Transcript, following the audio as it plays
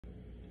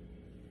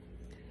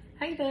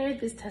Hi there,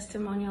 this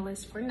testimonial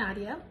is for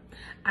Nadia.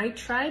 I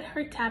tried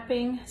her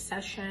tapping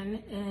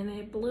session and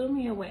it blew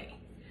me away,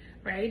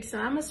 right? So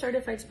I'm a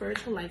certified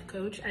spiritual life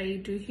coach.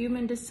 I do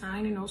human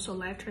design and also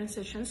life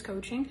transitions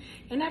coaching.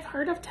 And I've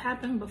heard of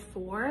tapping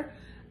before,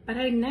 but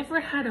I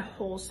never had a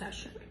whole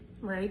session,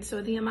 right?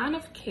 So the amount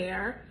of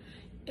care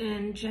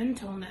and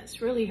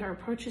gentleness, really her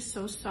approach is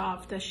so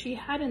soft that she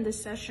had in this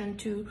session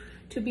to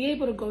be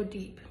able to go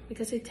deep,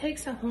 because it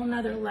takes a whole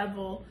nother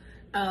level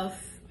of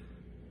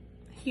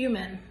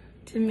human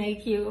to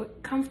make you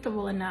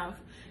comfortable enough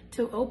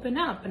to open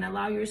up and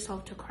allow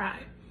yourself to cry.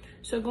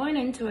 So going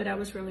into it, I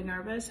was really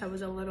nervous. I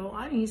was a little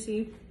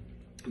uneasy,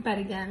 but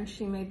again,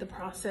 she made the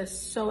process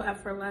so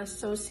effortless,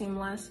 so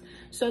seamless.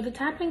 So the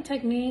tapping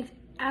technique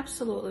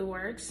absolutely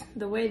works.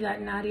 The way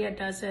that Nadia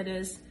does it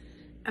is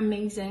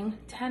amazing.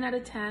 10 out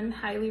of 10,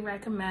 highly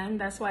recommend.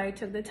 That's why I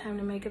took the time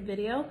to make a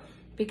video,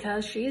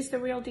 because she is the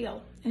real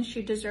deal and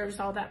she deserves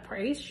all that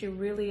praise. She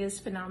really is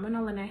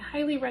phenomenal, and I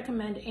highly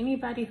recommend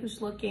anybody who's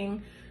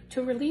looking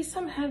to release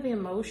some heavy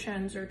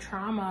emotions or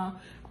trauma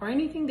or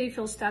anything they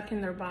feel stuck in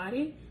their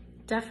body,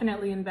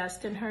 definitely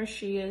invest in her.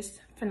 She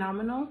is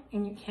phenomenal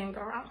and you can't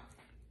go wrong.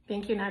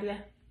 Thank you,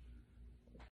 Nadia.